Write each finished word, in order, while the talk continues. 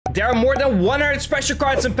There are more than 100 special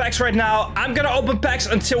cards in packs right now. I'm gonna open packs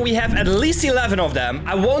until we have at least 11 of them.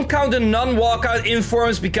 I won't count the non-walkout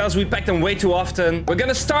informs because we pack them way too often. We're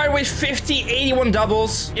gonna start with 50 81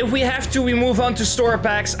 doubles. If we have to, we move on to store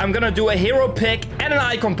packs. I'm gonna do a hero pick and an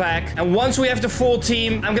icon pack. And once we have the full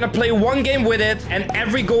team, I'm gonna play one game with it, and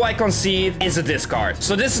every goal I concede is a discard.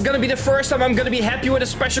 So this is gonna be the first time I'm gonna be happy with a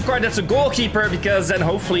special card that's a goalkeeper, because then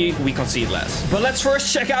hopefully we concede less. But let's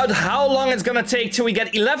first check out how long it's gonna take till we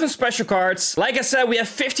get 11 special cards. Like I said, we have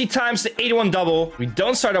 50 times the 81 double. We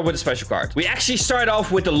don't start off with a special card. We actually start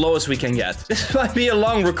off with the lowest we can get. This might be a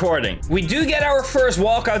long recording. We do get our first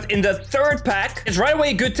walkout in the third pack. It's right away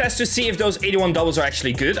a good test to see if those 81 doubles are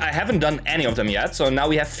actually good. I haven't done any of them yet, so now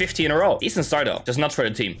we have 50 in a row. Decent start though, just not for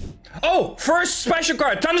the team. Oh, first special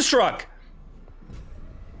card, Thunderstruck.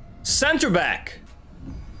 Center back.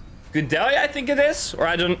 Goodelia, I think it is, or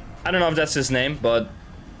I don't know if that's his name, but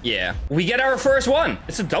yeah. We get our first one.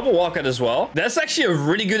 It's a double walkout as well. That's actually a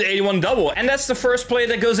really good 81 double, and that's the first play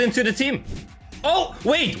that goes into the team. Oh,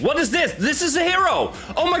 wait, what is this? This is a hero.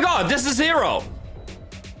 Oh my god, this is a hero.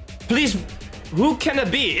 Please, who can it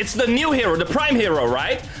be? It's the new hero, the prime hero,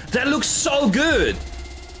 right? That looks so good.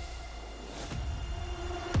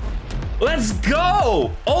 Let's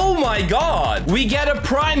go! Oh my god! We get a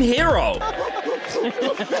prime hero!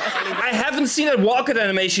 I haven't seen that walkout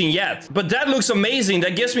animation yet, but that looks amazing.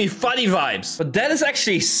 That gives me funny vibes. But that is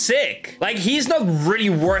actually sick. Like, he's not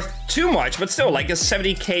really worth too much, but still, like a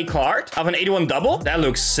 70k card of an 81 double? That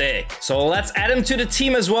looks sick. So let's add him to the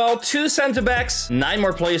team as well. 2 center backs, 9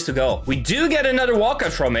 more players to go. We do get another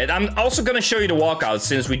walkout from it. I'm also gonna show you the walkout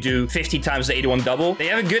since we do 50 times the 81 double. They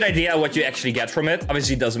have a good idea what you actually get from it.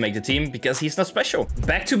 Obviously, it doesn't make the team because he's not special.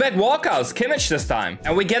 Back-to-back walkouts, Kimmich this time.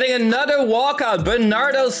 And we're getting another walkout,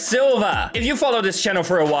 Bernardo Silva. If you follow this channel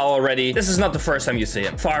for a while already, this is not the first time you see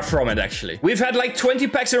him. Far from it, actually. We've had like 20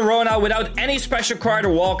 packs in a row now without any special card or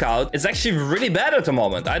walkout. It's actually really bad at the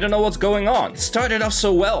moment. I don't know what's going on. It started off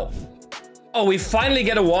so well. Oh, we finally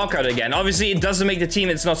get a walkout again. Obviously, it doesn't make the team.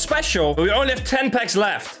 It's not special. But we only have 10 packs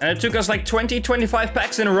left. And it took us like 20, 25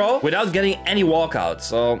 packs in a row without getting any walkouts.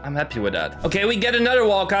 So I'm happy with that. Okay, we get another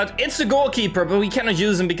walkout. It's a goalkeeper, but we cannot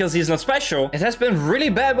use him because he's not special. It has been really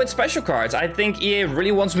bad with special cards. I think EA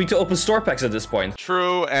really wants me to open store packs at this point.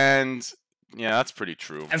 True, and yeah, that's pretty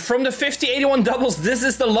true. And from the 50 81 doubles, this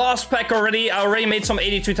is the last pack already. I already made some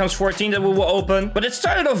 82 times 14 that we will open. But it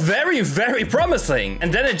started off very, very promising.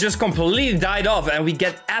 And then it just completely died off and we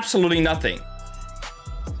get absolutely nothing.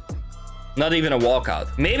 Not even a walkout.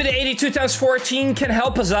 Maybe the 82 times 14 can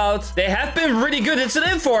help us out. They have been really good. It's an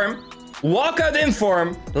inform. Walkout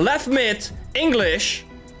inform. Left mid. English.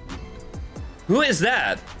 Who is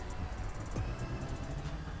that?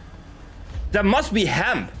 That must be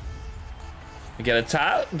Hemp. We get a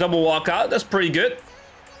tile, double walkout. That's pretty good.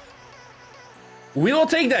 We will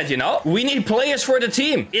take that, you know. We need players for the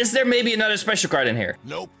team. Is there maybe another special card in here?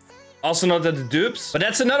 Nope. Also not the dupes. But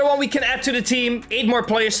that's another one we can add to the team. 8 more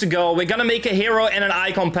players to go. We're gonna make a hero and an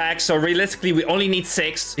icon pack. So realistically, we only need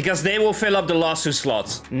 6 because they will fill up the last 2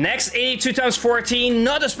 slots. Next, 82 times 14.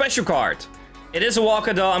 Not a special card. It is a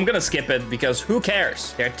walkout though. I'm gonna skip it because who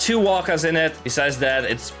cares? There are 2 walkouts in it. Besides that,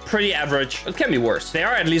 it's pretty average. It can be worse. They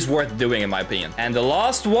are at least worth doing in my opinion. And the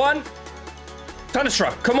last one.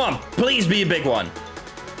 Thunderstruck. Come on. Please be a big one.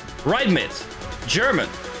 Right mid. German.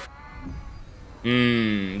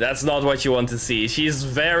 That's not what you want to see. She's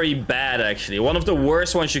very bad actually. One of the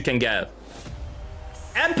worst ones you can get.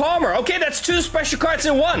 And Palmer. Okay, that's 2 special cards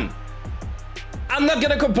in 1. I'm not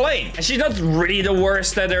gonna complain. And she's not really the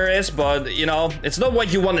worst that there is, but, you know, it's not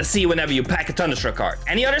what you want to see whenever you pack a Thunderstruck card.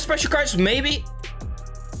 Any other special cards? Maybe?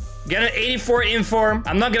 Get an 84 inform.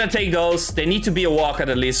 I'm not gonna take those. They need to be a walkout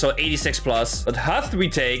at least, so 86 plus. But Huth we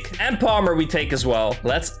take, and Palmer we take as well.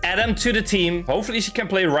 Let's add them to the team. Hopefully she can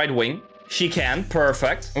play right wing. She can.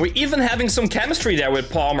 Perfect. And we're even having some chemistry there with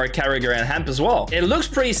Palmer, Carragher, and Hemp as well. It looks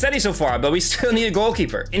pretty steady so far, but we still need a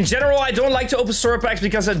goalkeeper. In general, I don't like to open store packs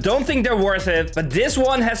because I don't think they're worth it. But this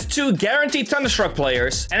one has 2 guaranteed Thunderstruck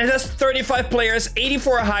players. And it has 35 players,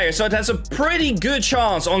 84 or higher. So it has a pretty good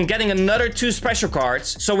chance on getting another 2 special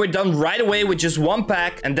cards. So we're done right away with just 1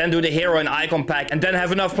 pack. And then do the hero and icon pack. And then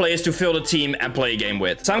have enough players to fill the team and play a game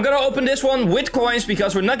with. So I'm gonna open this one with coins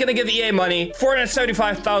because we're not gonna give EA money.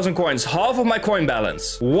 475,000 coins. Half of my coin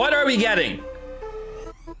balance. What are we getting?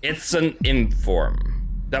 It's an inform.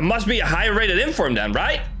 That must be a high rated inform then,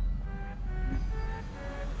 right?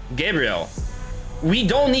 Gabriel. We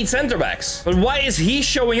don't need center backs. But why is he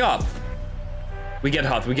showing up? We get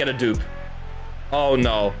Huth. We get a dupe. Oh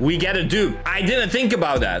no, we get a dupe. I didn't think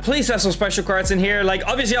about that. Please have some special cards in here. Like,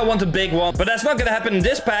 obviously I want a big one, but that's not gonna happen in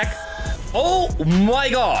this pack. Oh my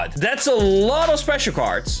god. That's a lot of special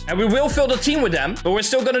cards. And we will fill the team with them. But we're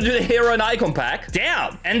still gonna do the hero and icon pack.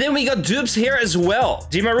 Damn. And then we got dupes here as well.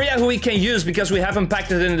 Di Maria, who we can use because we haven't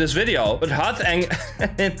packed it in this video. But Huth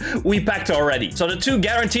and we packed already. So the 2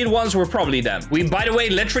 guaranteed ones were probably them. We, by the way,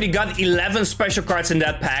 literally got 11 special cards in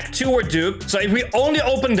that pack. 2 were dupe. So if we only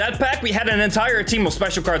opened that pack, we had an entire team of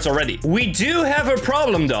special cards already. We do have a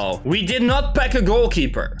problem though. We did not pack a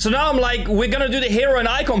goalkeeper. So now I'm like, we're gonna do the hero and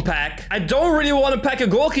icon pack. I don't really want to pack a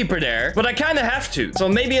goalkeeper there, but I kind of have to. So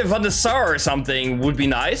maybe a Van der Sar or something would be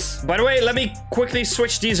nice. By the way, let me quickly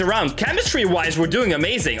switch these around. Chemistry-wise, we're doing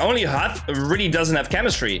amazing. Only Huth really doesn't have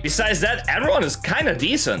chemistry. Besides that, everyone is kind of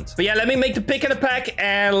decent. But yeah, let me make the pick in the pack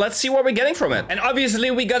and let's see what we're getting from it. And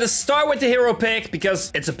obviously, we gotta start with the hero pick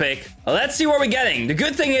because it's a pick. Let's see what we're getting. The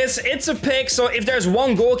good thing is it's a pick, so if there's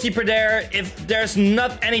one goalkeeper there, if there's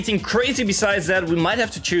not anything crazy besides that, we might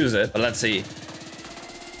have to choose it. But let's see.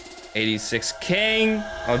 86 King,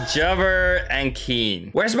 Ojabber, and Keane.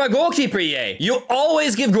 Where's my goalkeeper, EA? You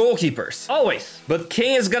always give goalkeepers. Always. But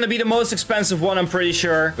King is gonna be the most expensive one, I'm pretty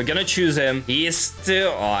sure. We're gonna choose him. He is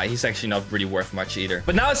still... Oh, he's actually not really worth much either.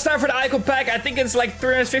 But now it's time for the icon pack. I think it's like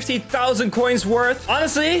 350,000 coins worth.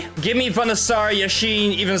 Honestly, give me Van der Sar,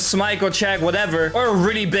 Yashin, even Schmeichel, Cech, whatever. Or a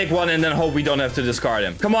really big one and then hope we don't have to discard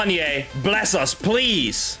him. Come on, EA. Bless us,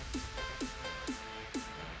 please.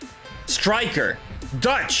 Striker.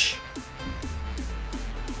 Dutch.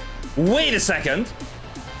 Wait a second.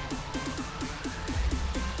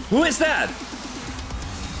 Who is that?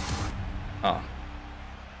 Oh.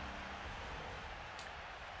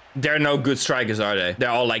 They're no good strikers, are they? They're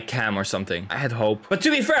all like Cam or something. I had hope. But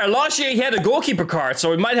to be fair, last year he had a goalkeeper card, so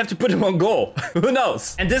we might have to put him on goal. Who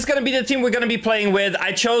knows? And this is gonna be the team we're gonna be playing with.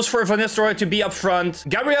 I chose for Van Nistelrooy to be up front.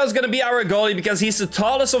 Gabriel's gonna be our goalie because he's the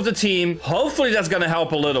tallest of the team. Hopefully that's gonna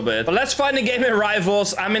help a little bit. But let's find a game in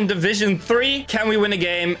Rivals. I'm in Division 3. Can we win a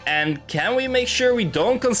game? And can we make sure we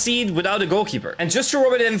don't concede without a goalkeeper? And just to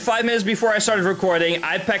rub it in, 5 minutes before I started recording,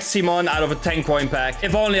 I packed Simon out of a 10 coin pack.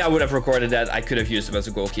 If only I would have recorded that, I could have used him as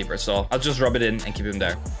a goalkeeper. So I'll just rub it in and keep him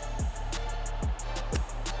there.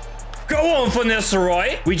 Go on, Van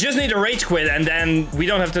Nistelrooy. We just need a rage quit and then we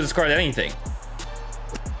don't have to discard anything.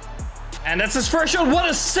 And that's his first shot. What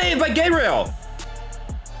a save by Gabriel.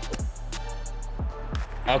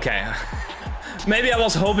 Okay. Maybe I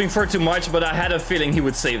was hoping for too much, but I had a feeling he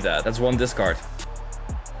would save that. That's 1 discard.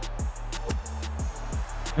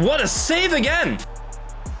 What a save again.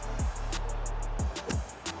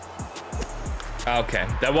 Okay,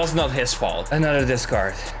 that was not his fault. Another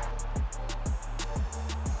discard.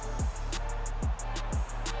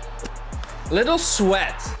 Little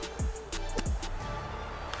sweat.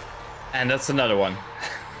 And that's another one.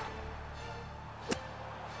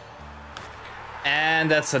 And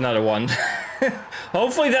that's another one.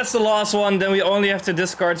 Hopefully that's the last one. Then we only have to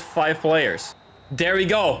discard 5 players. There we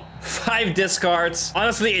go. 5 discards.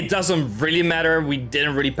 Honestly, it doesn't really matter. We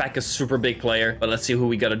didn't really pack a super big player, but let's see who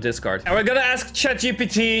we gotta discard. And we're gonna ask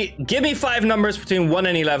ChatGPT, give me 5 numbers between 1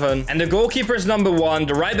 and 11. And the goalkeeper is number 1,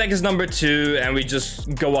 the right back is number 2, and we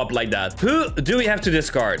just go up like that. Who do we have to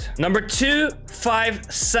discard? Number 2,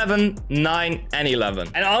 5, 7, 9, and 11.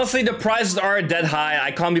 And honestly, the prices are dead high.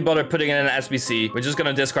 I can't be bothered putting it in an SBC. We're just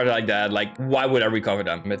gonna discard it like that. Like, why would I recover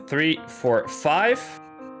them? With 3, 4, 5.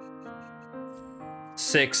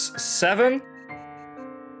 6, 7,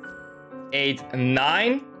 8,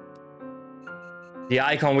 9. The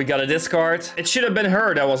icon we gotta discard. It should have been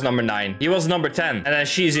her that was number 9. He was number 10. And then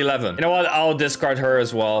she's 11. You know what? I'll discard her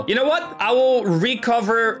as well. You know what? I will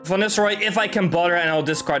recover Van Nistelrooy if I can bother, and I'll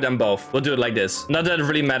discard them both. We'll do it like this. Not that it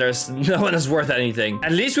really matters. No one is worth anything.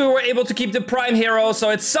 At least we were able to keep the prime hero, so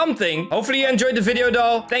it's something. Hopefully you enjoyed the video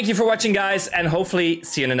though. Thank you for watching, guys, and hopefully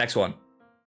see you in the next one.